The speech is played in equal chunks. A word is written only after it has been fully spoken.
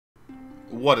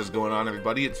What is going on,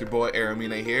 everybody? It's your boy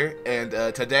Aaromine here, and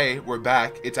today we're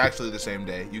back. It's actually the same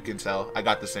day. You can tell. I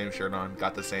got the same shirt on,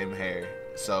 got the same hair.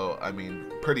 So, I mean,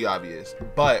 pretty obvious.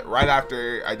 But right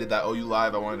after I did that OU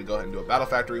live, I wanted to go ahead and do a Battle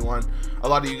Factory one. A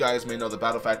lot of you guys may know the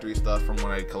Battle Factory stuff from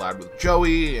when I collabed with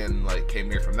Joey and like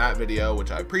came here from that video,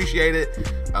 which I appreciate it.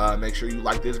 Make sure you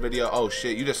like this video. Oh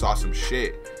shit, you just saw some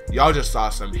shit. Y'all just saw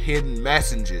some hidden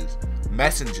messages.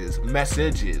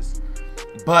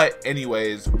 But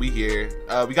anyways, we here.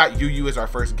 We got UU as our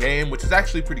first game, which is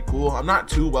actually pretty cool. I'm not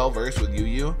too well versed with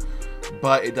UU,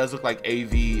 but it does look like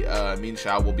AV Mean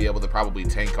Shao will be able to probably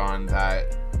tank on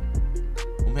that.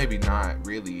 Well, maybe not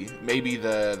really. Maybe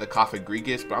the Kafka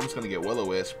Grigus, but I'm just gonna get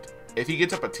Will-O-Wisped. If he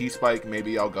gets up a T-Spike,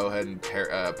 maybe I'll go ahead and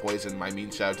poison my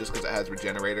Mean Shao just because it has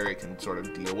Regenerator. It can sort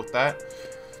of deal with that.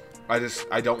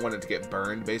 I don't want it to get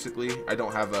burned. Basically, I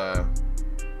don't have a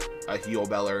heal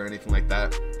Bella or anything like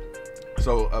that.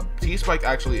 So a T-Spike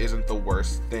actually isn't the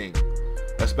worst thing,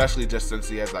 especially just since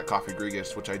he has that Kafka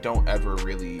Grigus, which I don't ever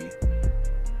really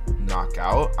knock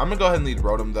out. I'm gonna go ahead and lead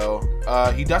Rotom though.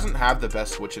 He doesn't have the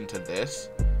best switch into this.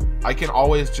 I can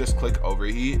always just click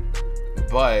Overheat,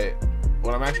 but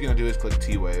what I'm actually gonna do is click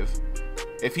T-Wave.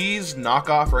 If he's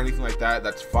knockoff or anything like that,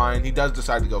 that's fine. He does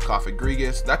decide to go Kafka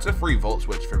Grigus. That's a free Volt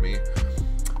Switch for me.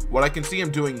 What I can see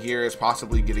him doing here is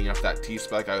possibly getting up that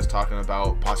T-Spike I was talking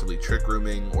about, possibly Trick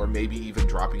Rooming, or maybe even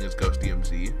dropping his Ghost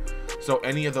DMZ. So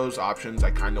any of those options,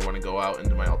 I kind of want to go out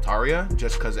into my Altaria,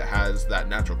 just because it has that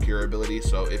natural cure ability.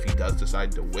 So if he does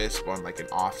decide to Wisp on like an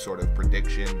off sort of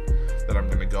prediction that I'm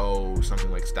going to go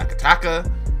something like Stakataka,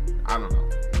 I don't know.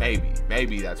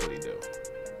 Maybe that's what he do.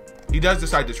 He does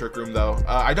decide to Trick Room though.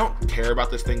 I don't care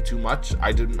about this thing too much.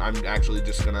 I'm actually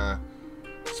just going to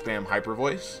spam Hyper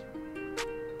Voice,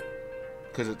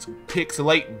 because it's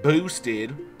pixelate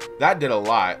boosted. That did a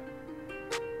lot.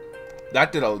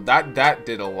 That did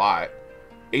a lot.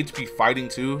 HP fighting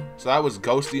too. So that was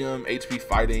Ghostium, HP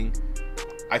fighting.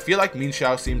 I feel like Mean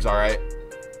Shao seems alright.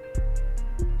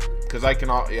 Because I can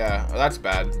all, yeah, that's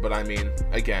bad. But I mean,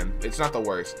 again, it's not the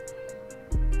worst.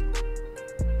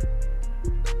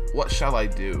 What shall I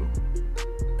do?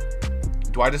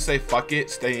 Do I just say fuck it,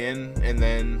 stay in, and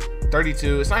then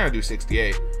 32? It's not gonna do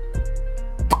 68.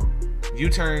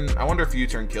 U-turn, I wonder if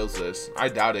U-turn kills this. I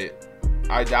doubt it.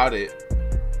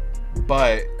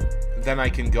 But then I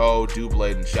can go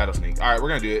Doublade and Shadow Sneak. Alright, we're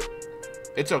gonna do it.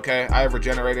 It's okay. I have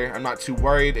Regenerator. I'm not too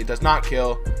worried. It does not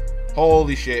kill.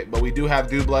 Holy shit. But we do have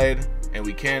Doublade and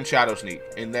we can Shadow Sneak.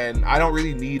 And then I don't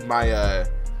really need my I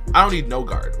don't need No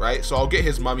Guard, right? So I'll get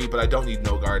his Mummy, but I don't need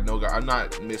No Guard. I'm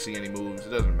not missing any moves. It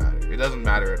doesn't matter. It doesn't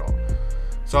matter at all.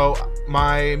 So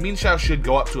my Mean Shao should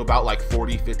go up to about like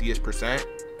 40-50ish%.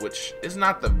 Which is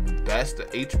not the best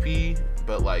HP,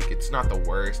 but like it's not the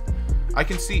worst. I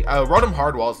can see Rotom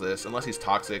hardwalls this unless he's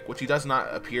toxic, which he does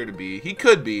not appear to be. He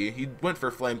could be. He went for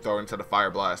Flamethrower instead of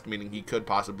Fire Blast, meaning he could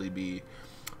possibly be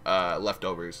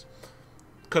leftovers.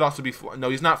 Could also be no,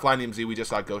 he's not Flying DMZ. We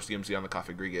just got Ghost DMZ on the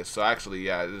Kafka Grigus, so actually,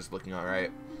 yeah, it is looking all right.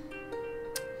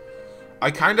 I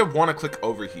kind of want to click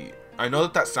Overheat. I know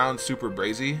that sounds super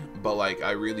brazy, but like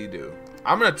I really do.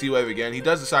 I'm gonna T-Wave again. He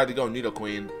does decide to go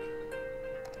Nidoqueen.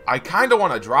 I kind of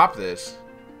want to drop this.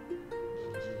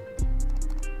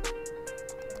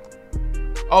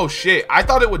 Oh shit, I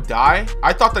thought it would die.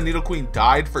 I thought the Nidoqueen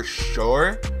died for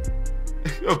sure.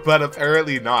 But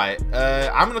apparently not.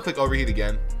 I'm going to click Overheat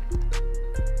again.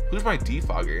 Who's my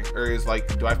Defogger? Or is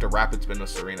like, do I have to Rapid Spin with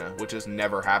Serena? Which is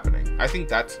never happening. I think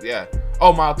that's, yeah.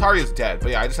 Oh, my Altaria is dead.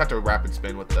 But yeah, I just have to Rapid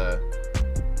Spin with the...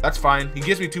 That's fine. He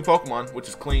gives me 2 Pokemon, which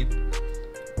is clean.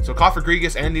 So Kafka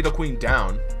Grigus and Nidoqueen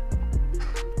down.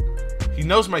 He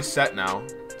knows my set now,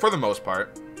 for the most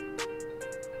part.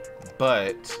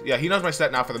 But, yeah, he knows my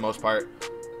set now for the most part.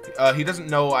 He doesn't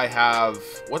know I have...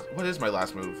 What is my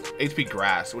last move? HP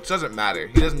Grass, which doesn't matter.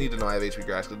 He doesn't need to know I have HP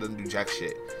Grass because it doesn't do jack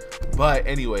shit. But,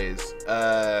 anyways,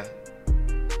 I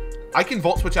can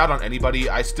Volt Switch out on anybody.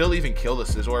 I still even kill the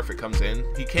Scizor if it comes in.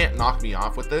 He can't knock me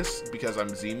off with this because I'm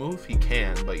Z-move. He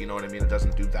can, but you know what I mean? It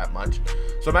doesn't do that much.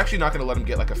 So I'm actually not going to let him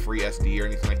get like a free SD or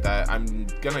anything like that. I'm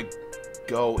going to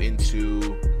go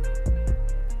into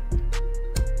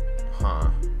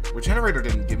Regenerator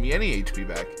didn't give me any HP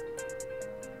back.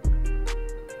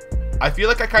 I feel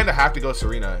like I kind of have to go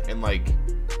Serena and like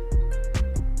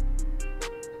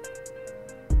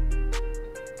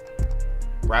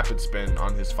Rapid Spin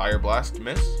on his Fire Blast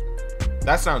miss.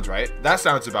 That sounds right. That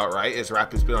sounds about right. Is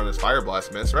Rapid Spin on his Fire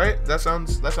Blast miss, right? That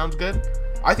sounds good.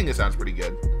 I think it sounds pretty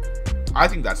good. I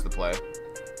think that's the play.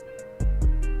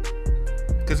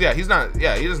 Cause yeah, he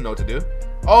doesn't know what to do.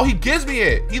 Oh, he gives me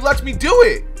it. He lets me do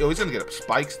it. Yo, he's gonna get up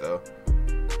spikes though.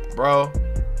 Bro.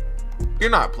 You're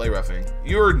not play roughing.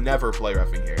 You're never play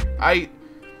roughing here.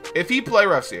 If he play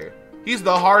roughs here, he's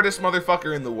the hardest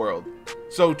motherfucker in the world.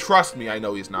 So trust me, I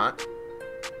know he's not.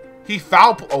 He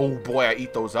foul. Oh boy, I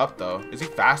eat those up though. Is he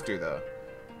faster though?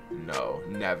 No,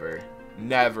 never.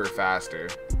 Never faster.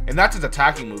 And that's his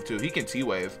attacking move too. He can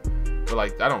T-Wave. But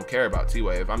like, I don't care about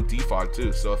T-Wave. I'm defog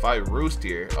too. So if I roost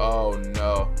here, oh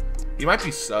no. He might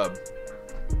be sub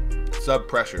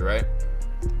pressure, right?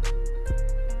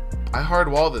 I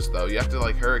hard wall this though. You have to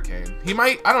like hurricane. He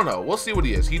might, I don't know. We'll see what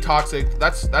he is. He toxic.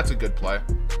 That's a good play.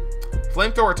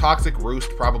 Flamethrower toxic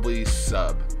roost probably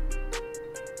sub.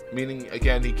 Meaning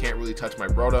again, he can't really touch my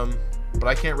Rotom, but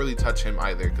I can't really touch him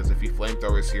either because if he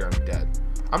flamethrowers here, I'm dead.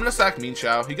 I'm gonna sack Mean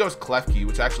Shao. He goes Klefki,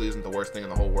 which actually isn't the worst thing in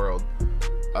the whole world.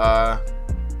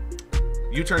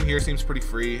 U-turn here seems pretty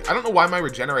free. I don't know why my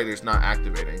regenerator is not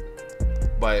activating,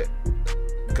 but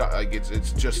like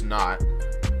it's just not.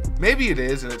 Maybe it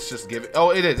is, and it's just giving.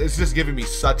 Oh, it is. It's just giving me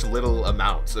such little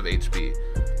amounts of HP.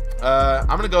 I'm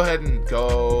gonna go ahead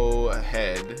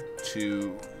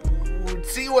to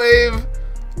T-Wave,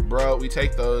 bro. We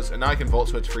take those, and now I can Volt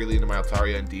Switch freely into my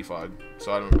Altaria and defog.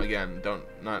 So I don't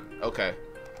okay,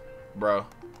 bro.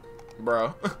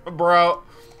 Bro.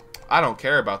 I don't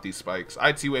care about these spikes.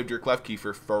 I T-Waved your Klefki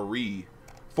for free.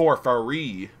 For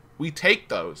free. We take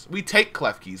those. We take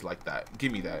Klefkis like that. Give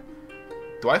me that.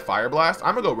 Do I Fire Blast?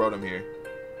 I'm gonna go Rotom here.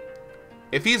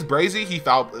 If he's Brazy, he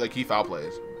foul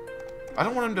plays. I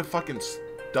don't want him to fucking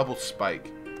double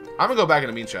spike. I'm gonna go back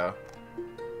into Mean Shao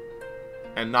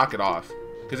and knock it off.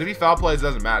 Because if he foul plays, it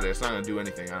doesn't matter. It's not gonna do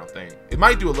anything, I don't think. It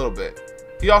might do a little bit.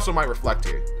 He also might reflect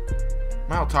here.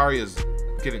 My Altaria is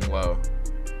getting low.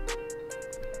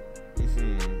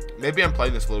 Maybe I'm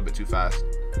playing this a little bit too fast.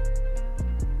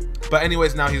 But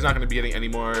anyways, now he's not going to be getting any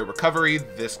more recovery.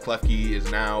 This Klefki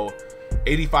is now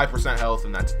 85% health,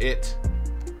 and that's it.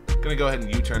 Gonna go ahead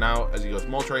and U-turn out as he goes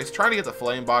Moltres. Trying to get the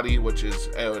Flame Body, which is,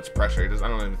 oh, it's pressure. I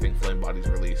don't even think Flame Body's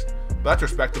released. But that's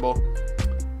respectable.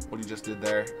 What he just did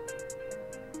there.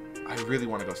 I really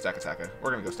want to go Stack Attacker.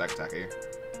 We're going to go Stack Attacker here.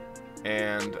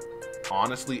 And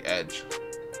honestly, Edge.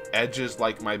 Edge is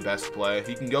like my best play.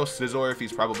 He can go Scizor if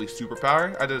he's probably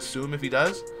Superpower, I'd assume if he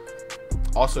does.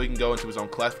 Also, he can go into his own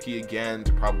Klefki again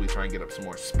to probably try and get up some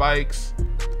more spikes.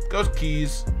 Goes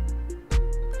Keys.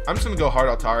 I'm just going to go hard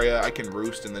Altaria. I can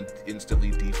Roost and then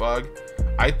instantly defog.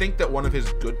 I think that one of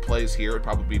his good plays here would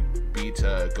probably be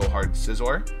to go hard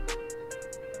Scizor.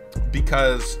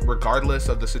 Because regardless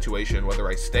of the situation, whether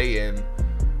I stay in,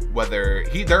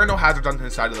 there are no hazards on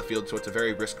his side of the field, so it's a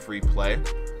very risk-free play.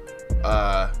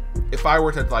 If I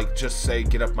were to like just say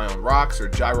get up my own rocks or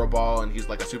gyro ball and he's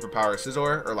like a superpower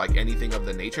Scizor or like anything of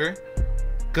the nature,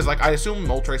 because like I assume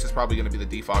Moltres is probably going to be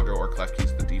the defogger or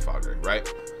Klefki's the defogger,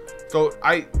 right? So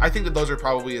I think that those are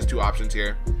probably his two options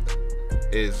here.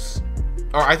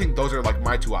 I think those are like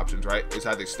my two options, right? Is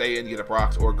either stay in, get up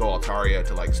rocks, or go Altaria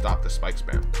to like stop the spike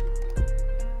spam.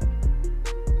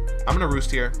 I'm gonna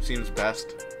Roost here, seems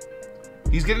best.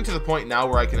 He's getting to the point now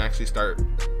where I can actually start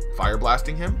Fire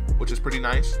Blasting him, which is pretty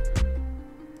nice.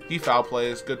 He foul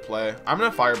plays, good play. I'm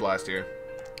gonna Fire Blast here.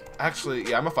 Actually,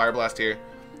 yeah, I'm a Fire Blast here.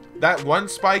 That one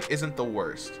spike isn't the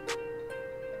worst.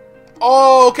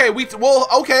 Oh, okay,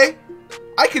 okay.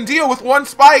 I can deal with one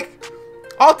spike.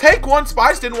 I'll take one spike.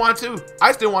 I just didn't want two. I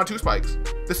just didn't want two spikes.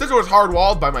 The Scizor was hard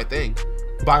walled by my thing.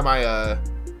 By my,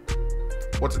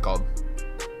 what's it called?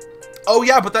 Oh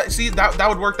yeah, but that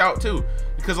would work out too.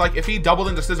 Because like if he doubled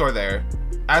into Scizor there,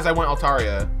 as I went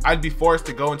Altaria, I'd be forced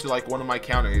to go into like one of my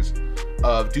counters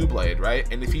of Doublade,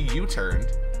 right? And if he U-turned,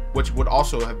 which would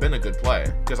also have been a good play,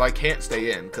 because I can't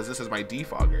stay in, because this is my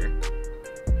defogger.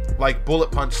 Like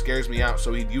Bullet Punch scares me out,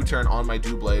 so he'd U-turn on my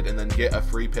Doublade and then get a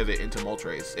free pivot into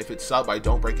Moltres. If it's sub, I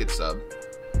don't break its sub.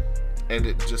 And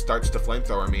it just starts to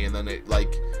flamethrower me, and then it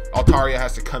like Altaria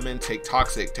has to come in, take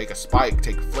Toxic, take a Spike,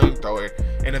 take a Flamethrower,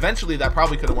 and eventually that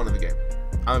probably could have won in the game.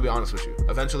 I'm gonna be honest with you.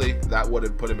 Eventually, that would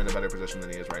have put him in a better position than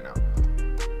he is right now.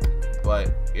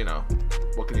 But, you know,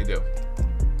 what can you do?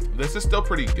 This is still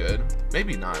pretty good.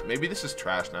 Maybe not. Maybe this is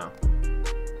trash now.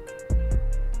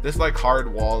 This, like,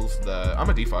 hard walls the... I'm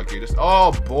a defog here. Just...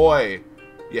 Oh, boy.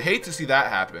 You hate to see that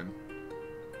happen.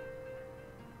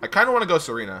 I kind of want to go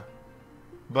Serena.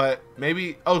 But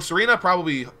maybe... Oh, Serena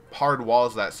probably hard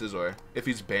walls that Scizor. If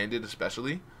he's banded,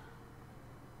 especially.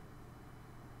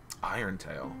 Iron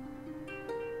Tail.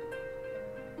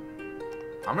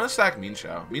 I'm going to stack Mean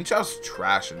Shao. Mean Shao's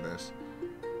trash in this.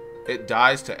 It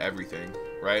dies to everything,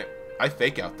 right? I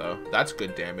Fake Out, though. That's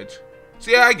good damage.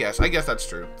 So, yeah, I guess that's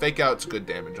true. Fake Out's good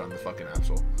damage on the fucking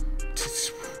Absol.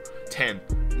 10.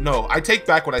 No, I take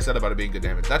back what I said about it being good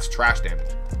damage. That's trash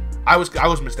damage. I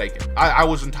was mistaken. I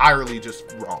was entirely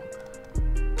just wrong.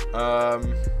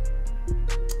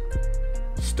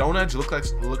 Stone Edge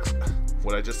looks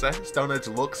what I just said? Stone Edge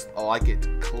looks like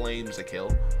it claims a kill.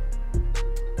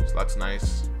 So that's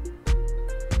nice.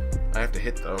 I have to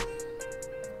hit though.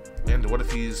 And what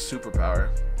if he's superpower?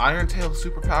 Iron Tail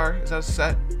superpower? Is that a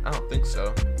set? I don't think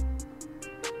so.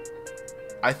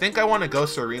 I think I want to go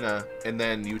Serena and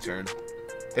then U-turn.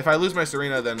 If I lose my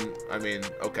Serena, then I mean,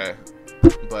 okay.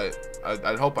 But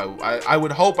I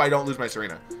would hope I don't lose my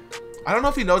Serena. I don't know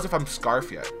if he knows if I'm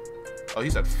Scarf yet. Oh, he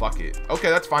said fuck it. Okay,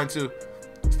 that's fine too.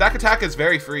 Stack Attack is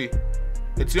very free.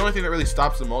 It's the only thing that really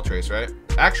stops the Moltres, right?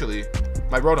 Actually,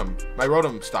 my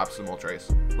Rotom stops the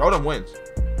Moltres. Rotom wins.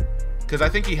 Because I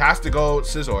think he has to go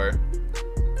Scizor.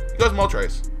 He goes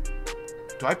Moltres.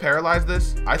 Do I paralyze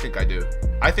this? I think I do.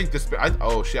 I think this...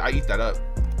 oh, shit. I eat that up.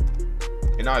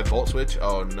 And now I Volt Switch.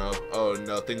 Oh, no. Oh,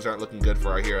 no. Things aren't looking good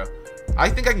for our hero. I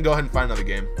think I can go ahead and find another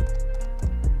game.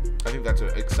 I think that's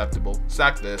acceptable.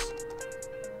 Sack this.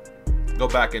 Go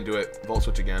back into it. Volt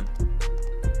Switch again.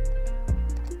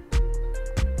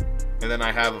 And then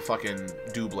I have a fucking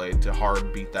Doublade to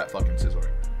hard beat that fucking Scizor.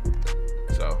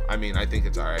 So, I mean, I think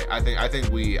it's alright. I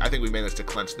think we managed to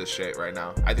clench this shit right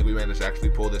now. I think we managed to actually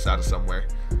pull this out of somewhere.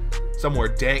 Somewhere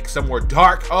dank, somewhere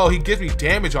dark. Oh, he gives me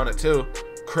damage on it too.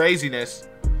 Craziness.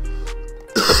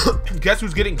 Guess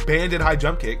who's getting banned and high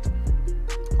jump kicked?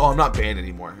 Oh, I'm not banned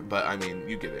anymore, but I mean,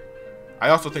 you get it. I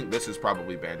also think this is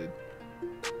probably banded.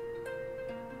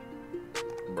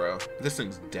 Bro, this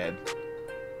thing's dead.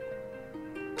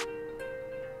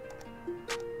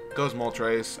 Goes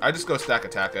Moltres. I just go Stack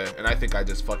Attacka, and I think I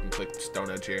just fucking clicked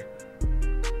Stone Edge here.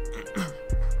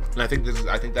 And I think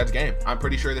that's game. I'm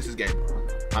pretty sure this is game.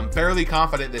 I'm fairly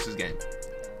confident this is game.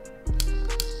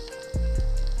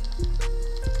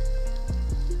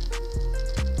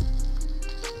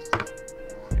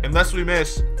 Unless we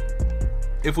miss.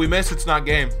 If we miss, it's not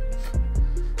game.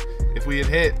 If we had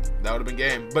hit, that would have been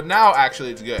game. But now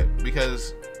actually it's good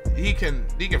because he can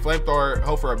flamethrower,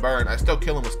 hope for a burn. I still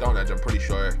kill him with Stone Edge, I'm pretty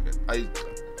sure.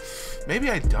 Maybe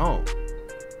I don't.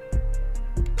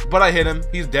 But I hit him.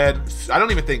 He's dead. I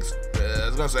don't even think I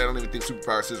was gonna say I don't even think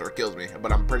Superpower Scizor kills me,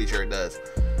 but I'm pretty sure it does.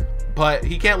 But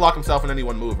he can't lock himself in any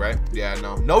one move, right? Yeah,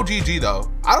 no GG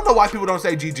though. I don't know why people don't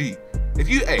say GG. If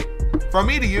you, hey, from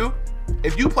me to you,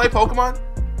 if you play Pokemon,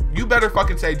 you better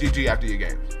fucking say GG after your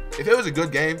games. If it was a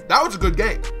good game, that was a good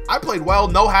game. I played well,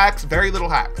 no hacks, very little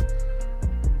hacks.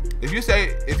 If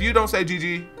you don't say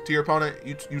GG to your opponent,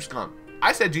 you scum.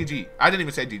 I said GG. I didn't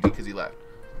even say GG because he left.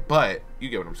 But you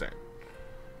get what I'm saying.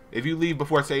 If you leave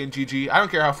before saying GG, I don't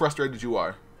care how frustrated you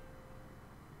are.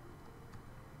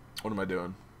 What am I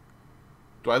doing?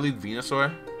 Do I lead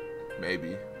Venusaur?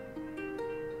 Maybe.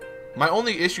 My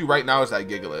only issue right now is that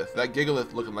Gigalith. That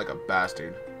Gigalith looking like a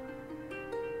bastard.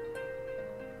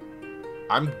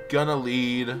 I'm gonna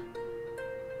lead...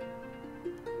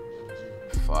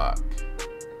 Fuck.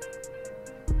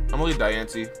 I'm gonna lead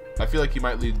Diancie. I feel like he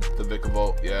might lead the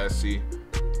Vikavolt. Yeah, see.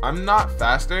 I'm not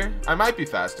faster. I might be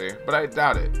faster, but I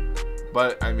doubt it.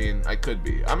 But, I mean, I could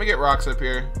be. I'm gonna get rocks up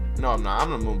here. No, I'm not. I'm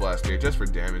gonna Moonblast here just for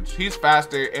damage. He's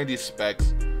faster and he's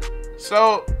Specs.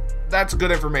 So, that's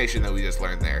good information that we just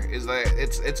learned there. Is that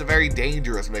it's a very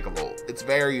dangerous Vikavolt. It's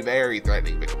very, very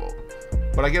threatening Vikavolt.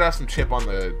 But I get off some chip on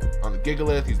the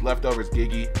Gigalith. He's leftovers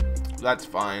Giggy. That's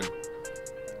fine.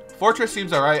 Fortress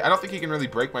seems alright. I don't think he can really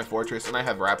break my Fortress, and I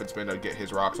have Rapid Spin to get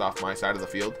his rocks off my side of the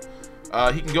field.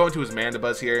 He can go into his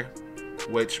Mandibuzz here,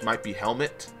 which might be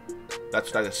Helmet.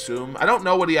 That's what I'd assume. I don't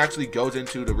know what he actually goes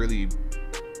into to really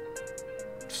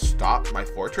stop my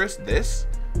Fortress. This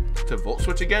to Volt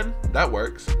Switch again. That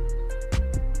works.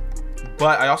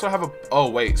 But I also have a... Oh,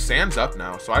 wait. Sand's up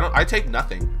now, so I take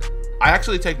nothing. I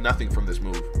actually take nothing from this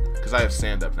move because I have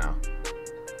Sand up now.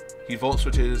 He Volt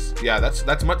Switches. Yeah,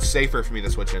 that's much safer for me to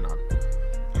switch in on.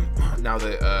 Now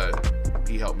that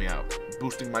he helped me out.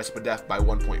 Boosting my Spadef by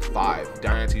 1.5.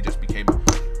 Diancie just became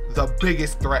the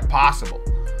biggest threat possible.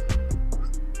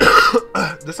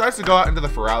 Decides to go out into the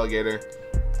Feraligatr.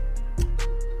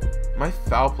 Am I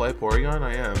Foul Play Porygon?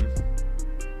 I am.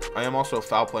 I am also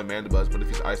Foul Play Mandibuzz, but if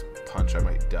he's Ice Punch, I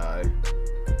might die.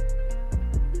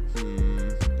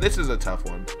 This is a tough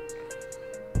one.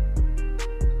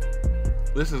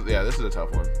 This is a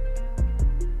tough one.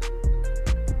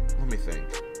 Let me think.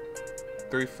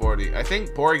 340. I think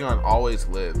Porygon always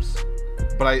lives.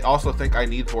 But I also think I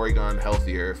need Porygon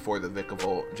healthier for the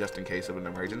Vikavolt just in case of an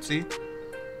emergency.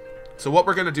 So what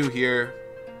we're going to do here...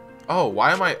 Oh,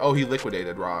 why am I... Oh, he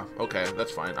liquidated Raw. Okay,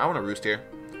 that's fine. I want to Roost here.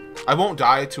 I won't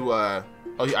die to... Oh,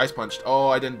 he Ice Punched. Oh,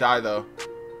 I didn't die, though.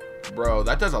 Bro,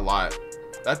 that does a lot.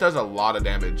 That does a lot of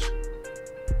damage.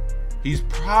 He's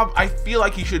I feel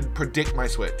like he should predict my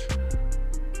switch.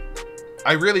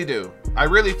 I really do. I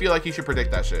really feel like he should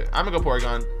predict that shit. I'm gonna go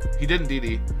Porygon. He didn't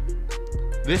DD.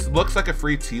 This looks like a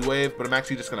free T-Wave, but I'm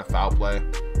actually just gonna Foul Play.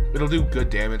 It'll do good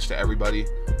damage to everybody,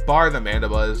 bar the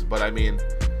Mandibuzz, but I mean,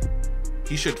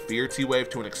 he should fear T-Wave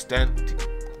to an extent.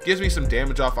 Gives me some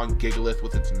damage off on Gigalith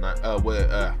with its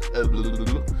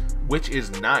which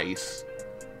is nice.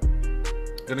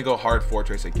 Gonna go hard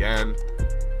Fortress again.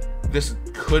 This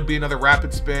could be another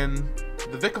Rapid Spin.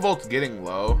 The Vikavolt getting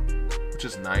low, which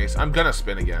is nice. I'm gonna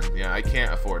spin again. Yeah, I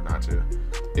can't afford not to.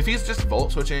 If he's just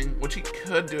Volt switching, which he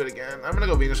could do it again, I'm gonna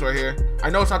go Venusaur here. I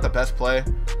know it's not the best play.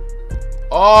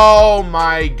 Oh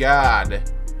my god.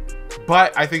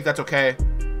 But I think that's okay,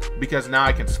 because now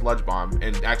I can Sludge Bomb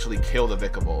and actually kill the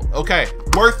Vikavolt. Okay,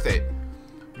 worth it.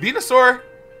 Venusaur,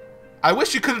 I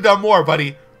wish you could have done more,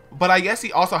 buddy. But I guess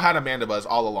he also had a Mandibuzz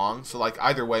all along. So, like,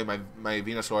 either way, my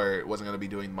Venusaur wasn't going to be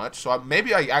doing much. So,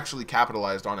 maybe I actually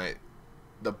capitalized on it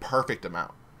the perfect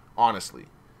amount, honestly.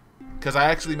 Because I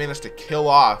actually managed to kill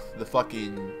off the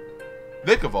fucking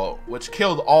Vikavolt, which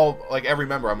killed every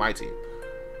member on my team.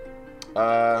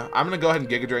 I'm going to go ahead and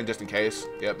Giga Drain just in case.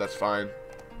 Yep, that's fine.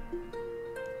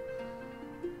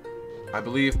 I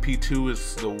believe P2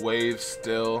 is the wave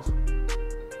still,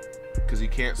 because he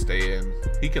can't stay in.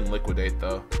 He can Liquidate,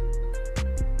 though.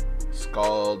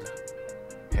 Scald,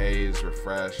 Haze,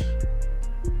 Refresh.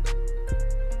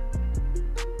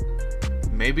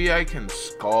 Maybe I can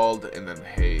Scald and then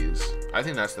Haze. I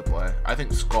think that's the play. I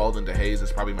think Scald into Haze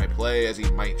is probably my play, as he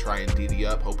might try and DD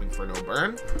up, hoping for no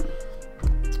burn.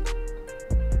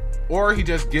 Or he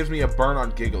just gives me a burn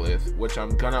on Gigalith, which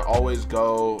I'm gonna always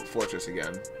go Fortress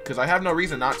again, because I have no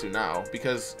reason not to now,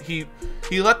 because he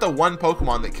let the one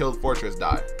Pokemon that killed Fortress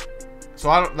die. So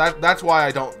that's why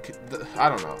I don't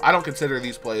know. I don't consider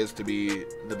these plays to be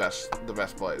the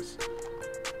best plays.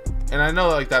 And I know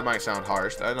like that might sound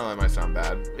harsh. I know that might sound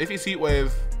bad. If he's Heat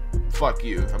Wave, fuck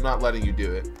you. I'm not letting you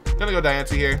do it. I'm gonna go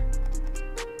Diancie here,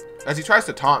 as he tries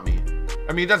to taunt me.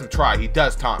 I mean, he doesn't try. He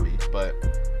does taunt me, but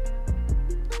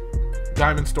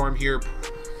Diamond Storm here.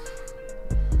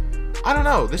 I don't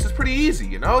know. This is pretty easy,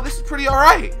 you know? This is pretty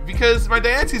alright, because my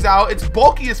Diancie's out. It's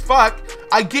bulky as fuck.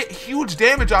 I get huge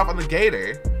damage off on the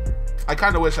Gator. I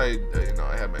kind of wish I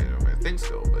had my thing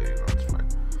still, but, it's fine.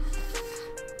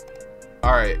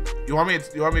 Alright. You want me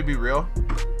to be real?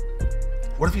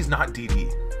 What if he's not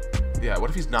DD? Yeah,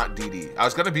 what if he's not DD? I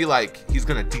was going to be like, he's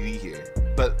going to DD here.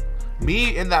 But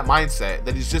me in that mindset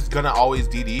that he's just going to always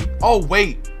DD. Oh,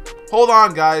 wait. Hold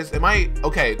on, guys.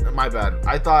 Okay, my bad.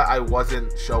 I thought I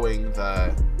wasn't showing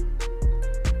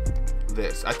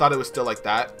this. I thought it was still like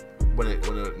that when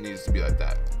it needs to be like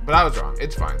that. But I was wrong.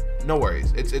 It's fine. No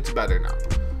worries. It's better now.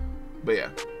 But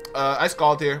yeah. I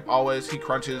Scald here, always. He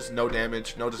crunches, no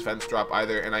damage, no defense drop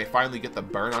either. And I finally get the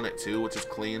burn on it too, which is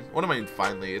clean. What do I mean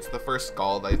finally? It's the first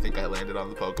Scald I think I landed on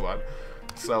the Pokemon.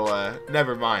 So,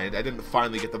 never mind. I didn't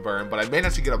finally get the burn, but I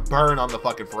managed to get a burn on the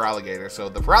fucking Feraligatr. So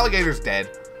the Feraligator's dead.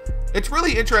 It's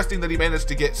really interesting that he managed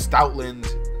to get Stoutland.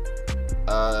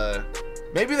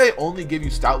 Maybe they only give you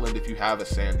Stoutland if you have a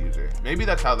Sand user. Maybe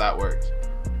that's how that works.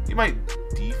 He might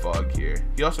Defog here.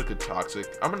 He also could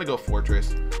Toxic. I'm gonna go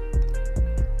Fortress.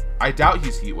 I doubt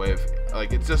he's Heat Wave.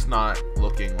 Like, it's just not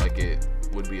looking like it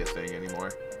would be a thing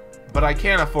anymore. But I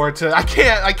can't afford to. I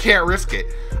can't risk it.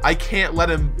 I can't let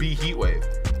him be Heat Wave.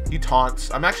 He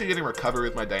taunts. I'm actually getting Recovery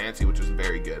with my Diancie, which is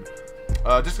very good.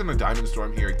 Just gonna Diamond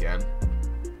Storm here again.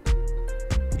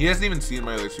 He hasn't even seen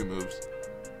my other two moves,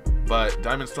 but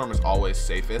Diamond Storm is always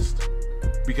safest,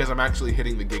 because I'm actually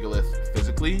hitting the Gigalith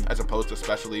physically as opposed to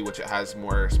specially, which it has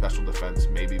more special defense,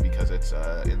 maybe because it's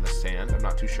in the sand. I'm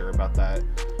not too sure about that,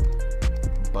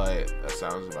 but that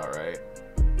sounds about right.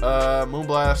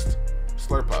 Moonblast,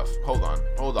 Slurpuff. Hold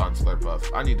on,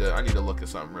 Slurpuff. I need to look at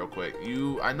something real quick.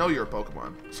 I know you're a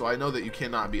Pokemon, so I know that you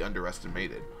cannot be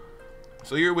underestimated.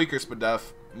 So you're weaker,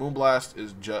 Spadef. Moonblast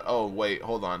is just... Oh, wait.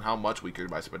 Hold on. How much weaker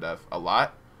by Spadef? A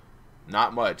lot?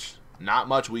 Not much. Not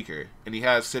much weaker. And he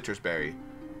has Citrus Berry.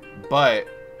 But...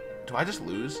 Do I just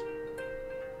lose?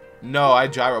 No, I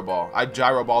Gyro Ball. I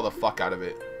Gyro Ball the fuck out of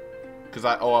it. Because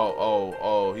I...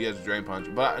 Oh, he has Drain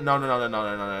Punch. But no.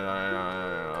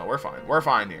 We're fine. We're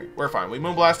fine here. We're fine. We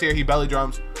Moonblast here. He Belly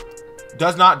Drums.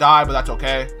 Does not die, but that's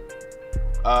okay.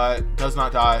 Does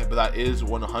not die, but that is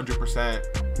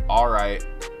 100% alright.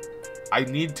 I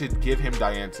need to give him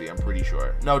Diancie, I'm pretty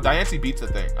sure. No, Diancie beats the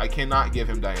thing. I cannot give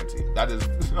him Diancie. That is...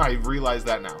 I realize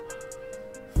that now.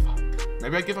 Fuck.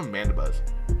 Maybe I give him Mandibuzz.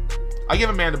 I give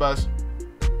him Mandibuzz.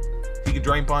 He can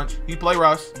Drain Punch. He play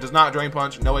Rust. Does not Drain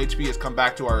Punch. No HP has come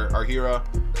back to our hero.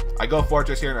 I go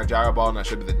Fortress here and I Gyro Ball, and that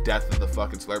should be the death of the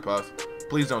fucking Slurpuff.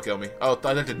 Please don't kill me. Oh,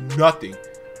 that did nothing.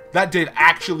 That did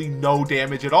actually no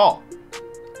damage at all.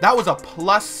 That was a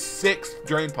 +6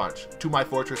 Drain Punch to my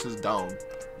Fortress's dome.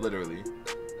 Literally.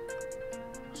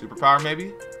 Superpower,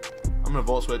 maybe? I'm gonna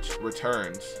Volt Switch.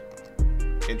 Returns.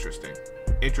 Interesting.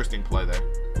 Interesting play there.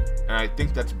 And I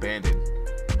think that's banded.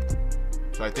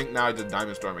 So I think now I did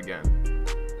Diamond Storm again.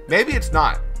 Maybe it's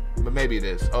not. But maybe it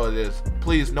is. Oh, it is.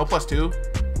 Please, no +2.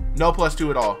 No +2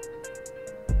 at all.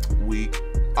 Weak.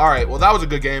 Alright, well that was a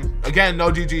good game. Again, no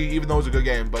GG, even though it was a good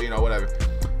game. But, you know, whatever.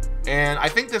 And I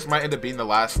think this might end up being the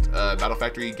last Battle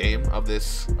Factory game of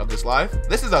this live.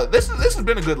 This has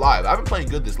been a good live. I've been playing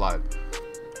good this live.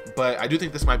 But I do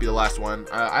think this might be the last one.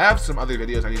 I have some other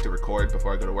videos I need to record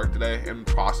before I go to work today and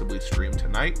possibly stream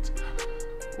tonight.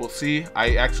 We'll see.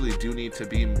 I actually do need to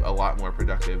be a lot more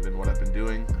productive in what I've been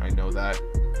doing. I know that.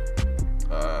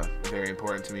 Very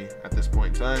important to me at this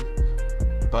point in time.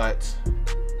 But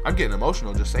I'm getting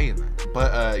emotional just saying that.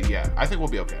 But yeah, I think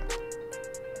we'll be okay.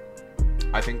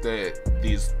 I think that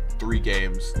these 3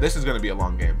 games, this is going to be a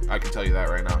long game. I can tell you that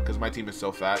right now because my team is so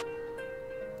fat.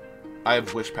 I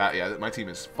have Wish Pat. Yeah, my team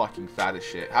is fucking fat as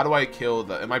shit. How do I kill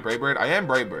the... Am I Brave Bird? I am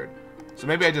Brave Bird. So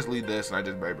maybe I just lead this and I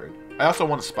just Brave Bird. I also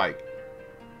want to Spike.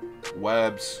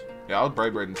 Webs. Yeah, I'll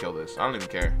Brave Bird and kill this. I don't even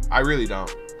care. I really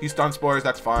don't. He stun spores.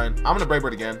 That's fine. I'm going to Brave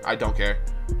Bird again. I don't care.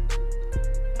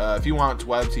 If he wants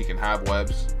webs, he can have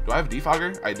webs. Do I have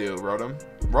Defogger? I do. Rotom.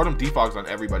 Rotom defogs on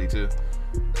everybody too.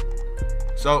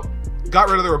 So, got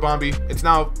rid of the Rabombi. It's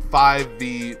now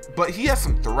 5v... But he has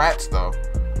some threats, though.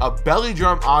 A Belly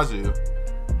Drum Azu.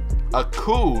 A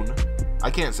Coon. I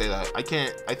can't say that. I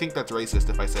can't... I think that's racist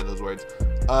if I say those words.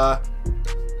 A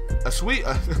Sweet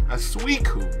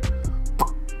Coon.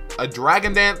 A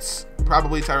Dragon Dance.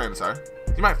 Probably Tyrannosaur.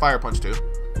 He might Fire Punch, too.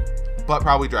 But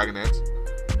probably Dragon Dance.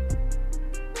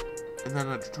 And then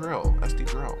a Drill. SD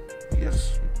Drill. He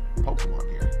has Pokemon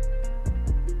here.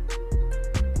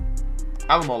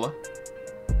 Alamola.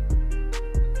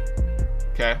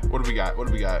 Okay, what do we got? What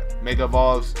do we got? Mega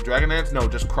Evolves, Dragon Dance? No,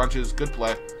 just Crunches. Good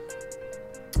play.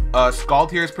 Scald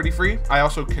here is pretty free. I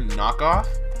also can Knock Off.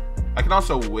 I can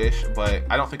also Wish, but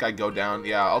I don't think I go down.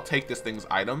 Yeah, I'll take this thing's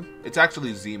item. It's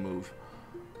actually Z move.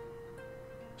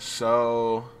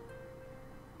 So,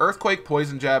 Earthquake,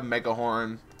 Poison Jab, Mega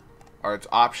Horn are its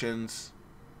options.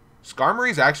 Skarmory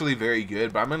is actually very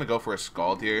good, but I'm going to go for a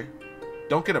Scald here.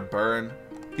 Don't get a burn.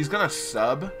 He's going to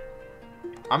sub.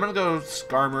 I'm going to go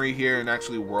Skarmory here and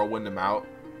actually Whirlwind him out.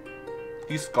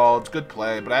 He Scalds. Good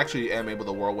play, but I actually am able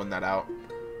to Whirlwind that out.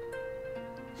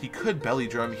 He could Belly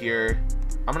Drum here.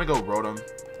 I'm going to go Rotom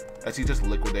as he just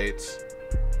liquidates.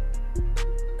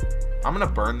 I'm going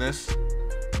to burn this.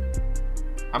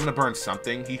 I'm going to burn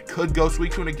something. He could go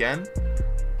Suicune again,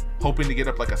 hoping to get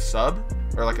up like a sub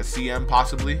or like a CM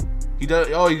possibly. He does.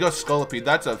 Oh, he goes Scolipede.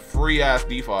 That's a free ass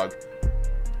defog.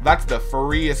 That's the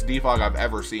freest defog I've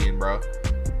ever seen, bro.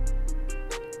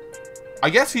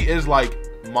 I guess he is like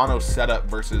mono setup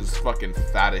versus fucking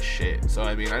fat as shit. So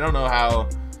I mean, I don't know how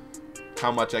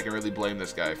much I can really blame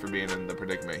this guy for being in the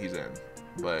predicament he's in.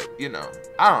 But you know,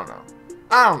 I don't know.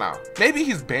 I don't know. Maybe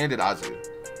he's banded Azu.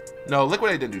 No,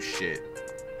 Liquidate didn't do shit.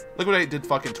 Liquidate did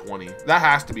fucking 20. That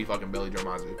has to be fucking Belly Drum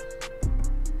Azu.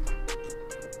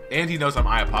 And he knows I'm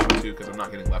Iapapa too because I'm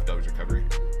not getting leftovers recovery.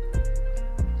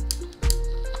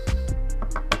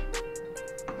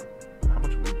 How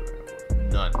much weed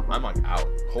do I have? None. I'm like out.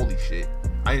 Holy shit.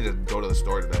 I need to go to the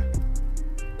store today.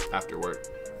 After work.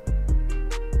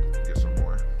 Get some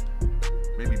more.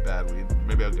 Maybe bad weed.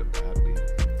 Maybe I'll get bad weed.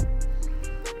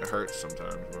 It hurts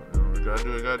sometimes, but you know,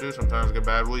 you gotta do sometimes get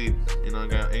bad weed. You know,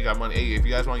 ain't got money. Hey, if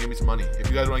you guys want to give me some money. If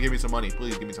you guys want to give me some money,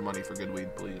 please give me some money for good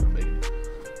weed. Please, I'm begging you.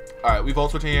 Alright, we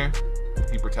Volt Switch here.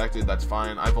 He protected, that's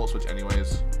fine. I Volt Switch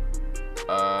anyways.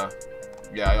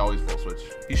 Yeah, I always Volt Switch.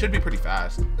 He should be pretty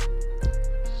fast.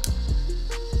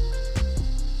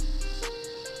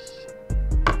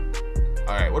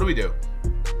 Alright, what do we do?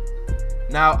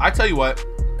 Now, I tell you what.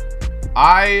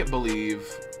 I believe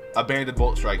a Banded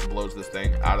Bolt Strike blows this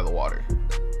thing out of the water.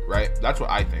 Right? That's what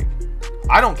I think.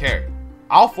 I don't care.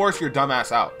 I'll force your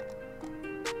dumbass out.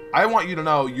 I want you to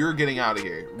know you're getting out of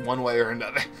here one way or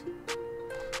another.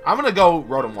 I'm going to go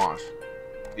Rotom Wash.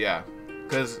 Yeah.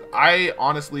 Because I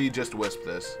honestly just Wisp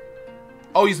this.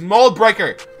 Oh, he's Mold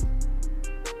Breaker.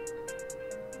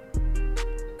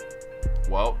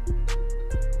 Well.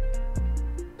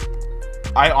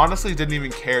 I honestly didn't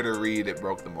even care to read it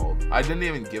broke the mold. I didn't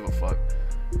even give a fuck.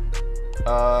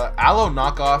 Aloe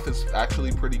Knockoff is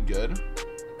actually pretty good.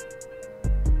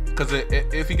 Because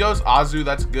if he goes Azu,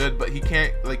 that's good. But he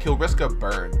can't, like, he'll risk a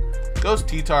burn. Goes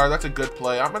T-Tar, that's a good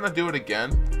play. I'm gonna do it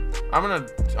again. I'm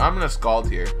gonna Scald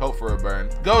here. Hope for a burn.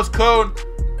 Goes Cone.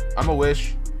 I'm a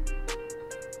Wish.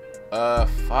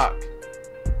 Fuck.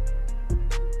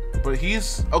 But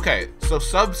he's okay. So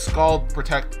sub, scald,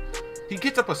 protect. He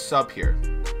gets up a sub here,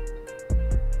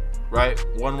 right?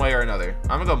 One way or another.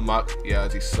 I'm gonna go muck. Yeah,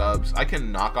 as he subs, I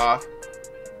can knock off.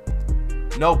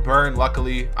 No burn,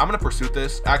 luckily. I'm gonna pursuit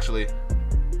this. Actually,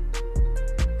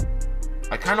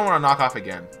 I kind of want to knock off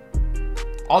again.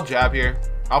 I'll jab here.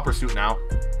 I'll pursuit now.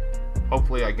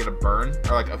 Hopefully, I get a burn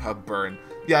or like a burn.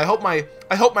 Yeah, I hope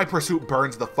my pursuit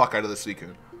burns the fuck out of the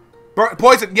Suicune.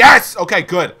 Poison. Yes. Okay,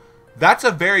 good. That's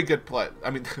a very good play. I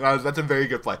mean, that's a very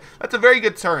good play. That's a very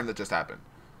good turn that just happened.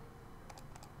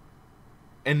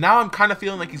 And now I'm kind of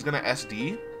feeling like he's going to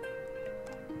SD.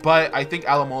 But I think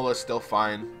Alamola is still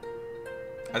fine.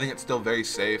 I think it's still very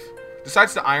safe.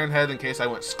 Decides to Iron Head in case I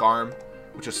went Scarm,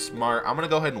 which is smart. I'm going to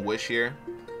go ahead and Wish here.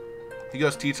 He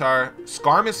goes T-Tar.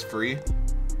 Scarm is free.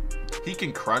 He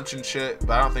can crunch and shit,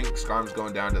 but I don't think Scarm's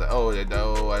going down to the... Oh,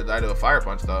 no, I died to a Fire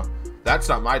Punch, though. That's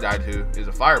not my die to. Is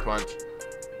a Fire Punch.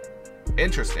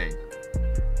 Interesting.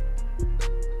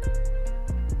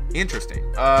 Interesting.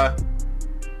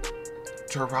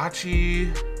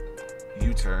 Jirachi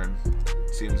U-turn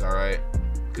seems alright.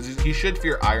 Because he should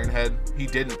fear Iron Head. He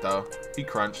didn't, though. He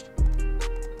crunched.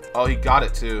 Oh, he got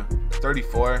it, too.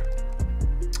 34.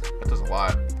 That does a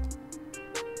lot.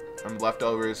 I'm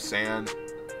leftovers, sand.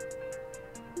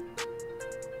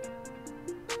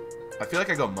 I feel like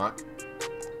I go muck.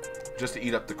 Just to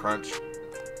eat up the crunch.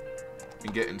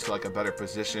 And get into like a better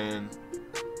position.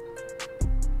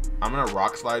 I'm gonna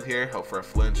rock slide here. Hope for a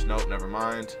flinch. Nope, never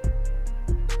mind.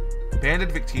 Banded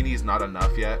Victini is not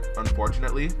enough yet,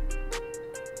 unfortunately.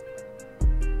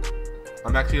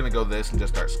 I'm actually gonna go this and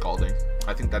just start scalding.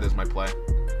 I think that is my play.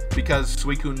 Because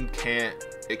Suicune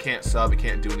can't sub, it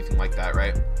can't do anything like that,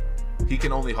 right? He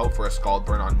can only hope for a scald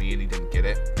burn on me and he didn't get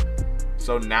it.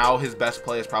 So now his best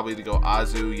play is probably to go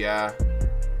Azu, yeah.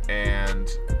 And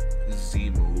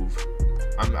Z move.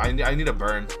 I need a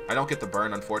burn. I don't get the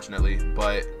burn, unfortunately,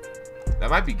 but that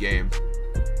might be game.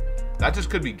 That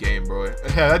just could be game, bro.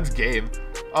 Yeah, that's game.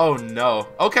 Oh, no.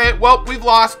 Okay, well, we've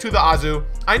lost to the Azu.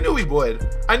 I knew we would.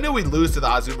 I knew we'd lose to the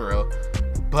Azumarill,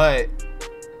 but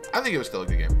I think it was still a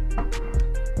good game.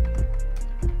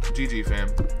 GG, fam.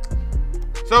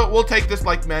 So, we'll take this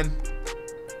like men.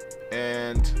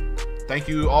 And thank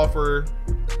you all for...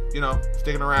 you know,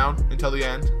 sticking around until the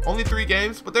end. Only 3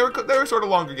 games, but they were sort of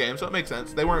longer games, so it makes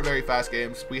sense. They weren't very fast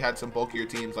games. We had some bulkier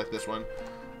teams like this one,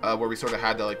 where we sort of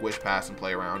had to like wish pass and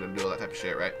play around and do all that type of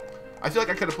shit, right? I feel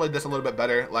like I could have played this a little bit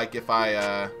better, like if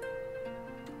I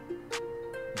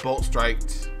bolt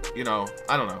striked, you know,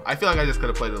 I don't know. I feel like I just could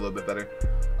have played it a little bit better.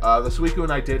 The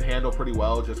Suicune I did handle pretty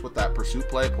well just with that pursuit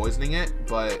play, poisoning it,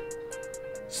 but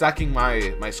stacking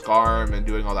my Scarm and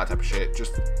doing all that type of shit,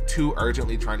 just too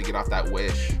urgently trying to get off that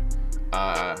wish.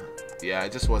 Yeah,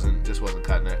 it just wasn't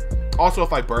cutting it. Also,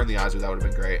 if I burned the Azu, that would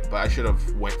have been great, but I should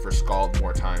have went for Scald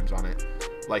more times on it.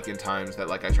 Like in times that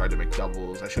like I tried to make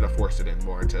doubles, I should have forced it in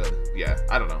more to, yeah,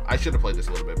 I don't know. I should have played this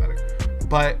a little bit better.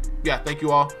 But yeah, thank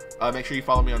you all. Make sure you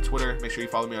follow me on Twitter. Make sure you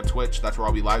follow me on Twitch. That's where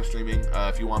I'll be live streaming.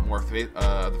 If you want more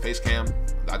the face cam,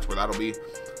 that's where that'll be.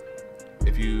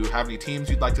 If you have any teams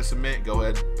you'd like to submit, go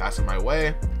ahead, pass them my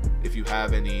way. If you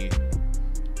have any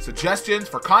suggestions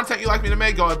for content you'd like me to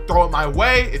make, go ahead, throw it my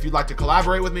way. If you'd like to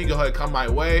collaborate with me, go ahead, come my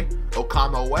way. Or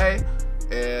come away.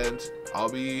 And I'll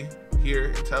be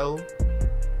here until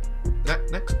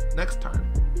next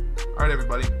time. All right,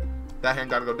 everybody. That hand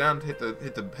gotta go down to hit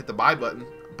the buy button.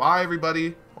 Bye,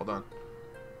 everybody. Hold on.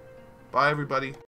 Bye, everybody.